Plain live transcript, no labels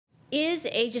is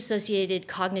age-associated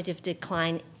cognitive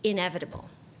decline inevitable?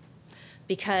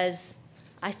 Because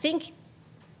I think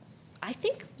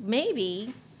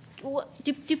maybe,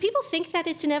 do people think that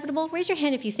it's inevitable? Raise your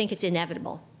hand if you think it's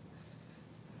inevitable.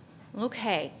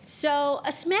 Okay, so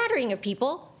a smattering of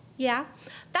people, yeah.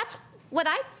 That's what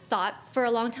I thought for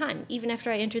a long time, even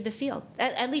after I entered the field,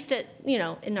 at least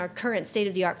in our current state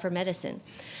of the art for medicine.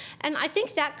 And I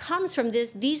think that comes from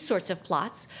these sorts of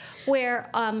plots where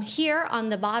here on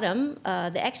the bottom,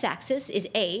 the x-axis is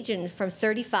age, and from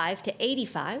 35 to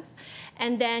 85.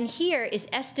 And then here is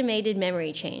estimated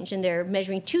memory change, and they're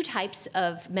measuring two types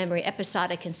of memory,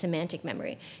 episodic and semantic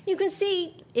memory. You can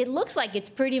see it looks like it's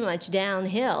pretty much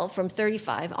downhill from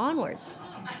 35 onwards.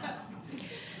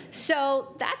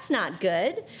 So that's not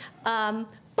good.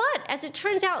 But as it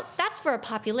turns out, that's for a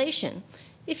population.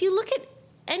 If you look at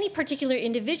any particular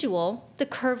individual, the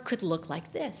curve could look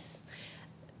like this.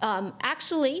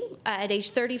 Actually, at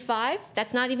age 35,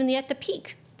 that's not even yet the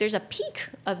peak. There's a peak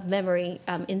of memory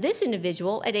in this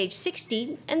individual at age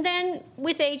 60, and then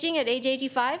with aging at age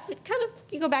 85,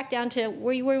 you go back down to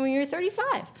where you were when you were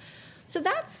 35. So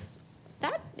that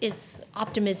is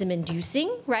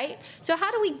optimism-inducing, right? So how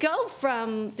do we go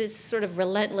from this sort of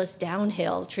relentless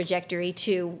downhill trajectory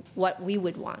to what we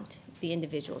would want, the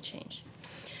individual change?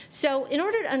 So in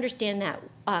order to understand that,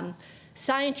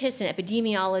 scientists and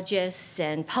epidemiologists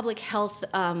and public health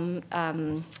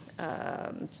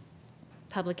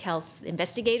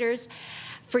investigators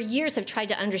for years have tried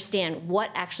to understand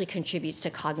what actually contributes to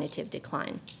cognitive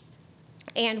decline.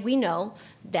 And we know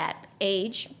that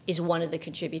age is one of the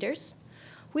contributors.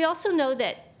 We also know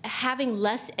that having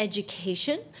less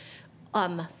education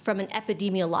from an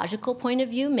epidemiological point of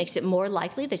view makes it more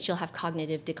likely that you'll have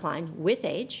cognitive decline with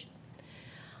age.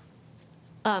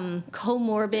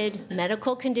 Comorbid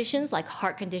medical conditions like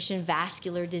heart condition,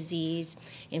 vascular disease,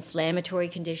 inflammatory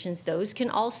conditions, those can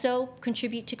also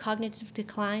contribute to cognitive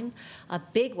decline. A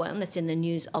big one that's in the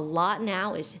news a lot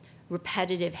now is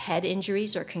repetitive head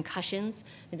injuries or concussions.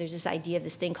 And there's this idea of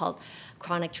this thing called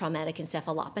chronic traumatic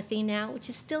encephalopathy now, which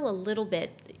is still a little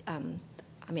bit,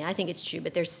 I think it's true,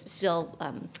 but there's still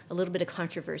a little bit of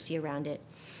controversy around it.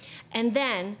 And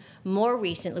then, more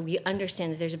recently, we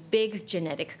understand that there's a big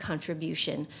genetic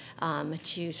contribution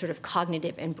to sort of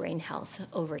cognitive and brain health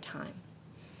over time.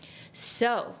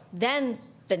 So then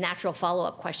the natural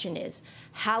follow-up question is,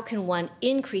 how can one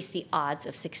increase the odds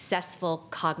of successful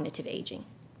cognitive aging?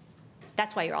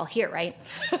 That's why you're all here, right?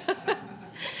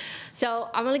 So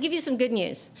I'm going to give you some good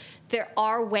news. There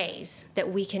are ways that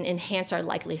we can enhance our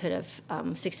likelihood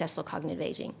of successful cognitive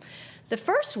aging. The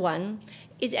first one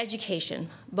is education,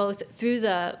 both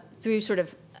through sort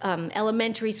of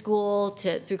elementary school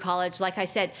through college. Like I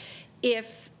said,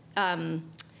 if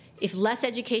less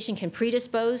education can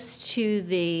predispose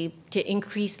to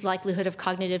increased likelihood of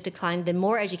cognitive decline, then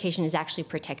more education is actually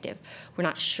protective. We're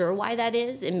not sure why that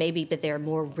is. It may be that there are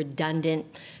more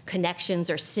redundant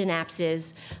connections or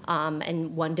synapses,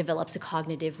 and one develops a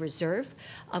cognitive reserve.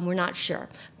 We're not sure.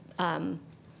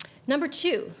 Number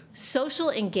two,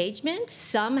 social engagement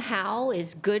somehow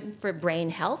is good for brain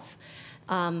health,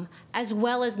 as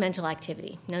well as mental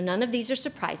activity. Now, none of these are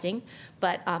surprising,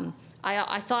 but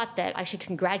I thought that I should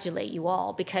congratulate you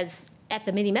all, because at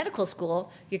the mini medical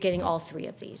school, you're getting all three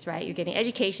of these, right? You're getting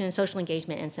education, social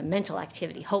engagement, and some mental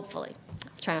activity, hopefully.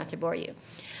 I'll try not to bore you.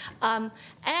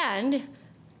 And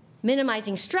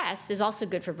minimizing stress is also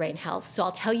good for brain health. So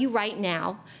I'll tell you right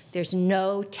now, there's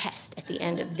no test at the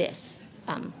end of this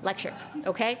lecture,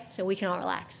 okay? So we can all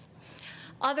relax.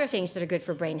 Other things that are good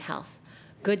for brain health: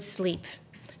 good sleep.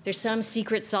 There's some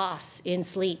secret sauce in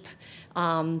sleep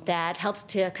that helps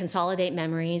to consolidate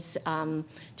memories,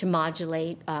 to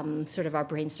modulate sort of our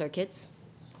brain circuits.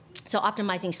 So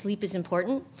optimizing sleep is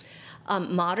important.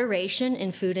 Moderation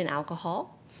in food and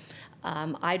alcohol.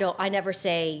 I never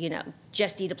say,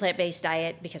 just eat a plant-based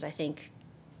diet, because I think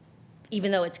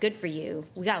even though it's good for you,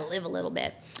 we got to live a little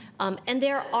bit. And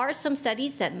there are some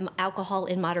studies that alcohol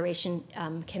in moderation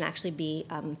can actually be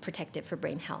protective for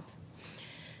brain health.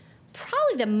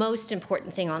 Probably the most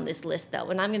important thing on this list, though,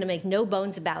 and I'm going to make no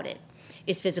bones about it,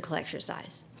 is physical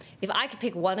exercise. If I could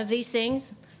pick one of these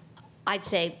things, I'd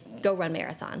say go run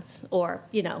marathons, or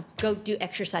go do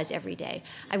exercise every day.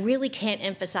 I really can't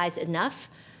emphasize enough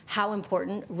how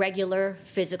important regular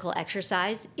physical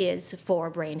exercise is for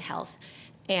brain health.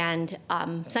 And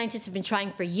scientists have been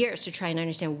trying for years to try and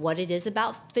understand what it is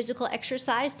about physical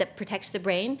exercise that protects the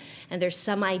brain. And there's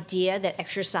some idea that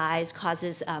exercise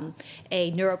causes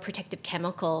a neuroprotective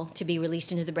chemical to be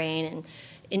released into the brain.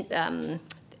 And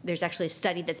there's actually a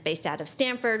study that's based out of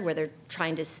Stanford where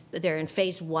they're in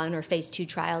phase 1 or phase 2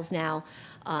 trials now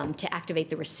to activate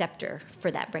the receptor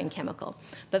for that brain chemical.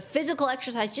 But physical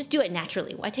exercise, just do it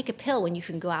naturally. Why take a pill when you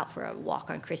can go out for a walk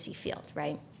on Crissy Field,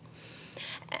 right?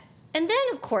 And then,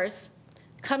 of course,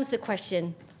 comes the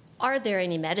question, are there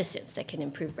any medicines that can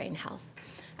improve brain health?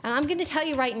 And I'm going to tell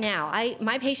you right now,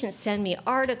 my patients send me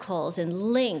articles and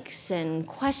links and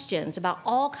questions about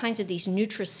all kinds of these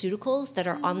nutraceuticals that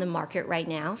are on the market right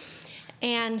now.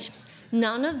 And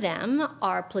none of them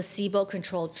are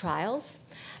placebo-controlled trials.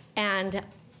 And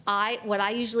what I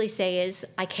usually say is,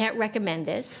 I can't recommend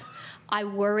this. I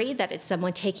worry that it's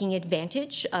someone taking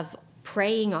advantage of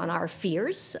preying on our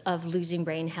fears of losing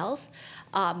brain health.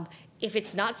 If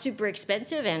it's not super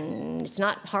expensive and it's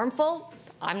not harmful,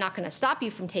 I'm not going to stop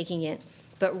you from taking it.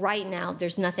 But right now,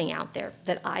 there's nothing out there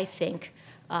that I think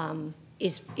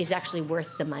is actually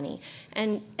worth the money.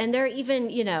 And there are even,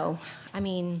 you know, I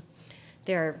mean,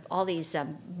 there are all these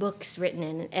books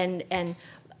written, and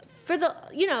for the,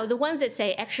 you know, the ones that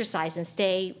say exercise and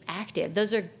stay active,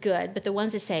 those are good. But the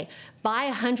ones that say, buy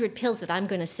 100 pills that I'm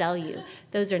going to sell you,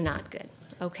 those are not good,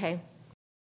 okay?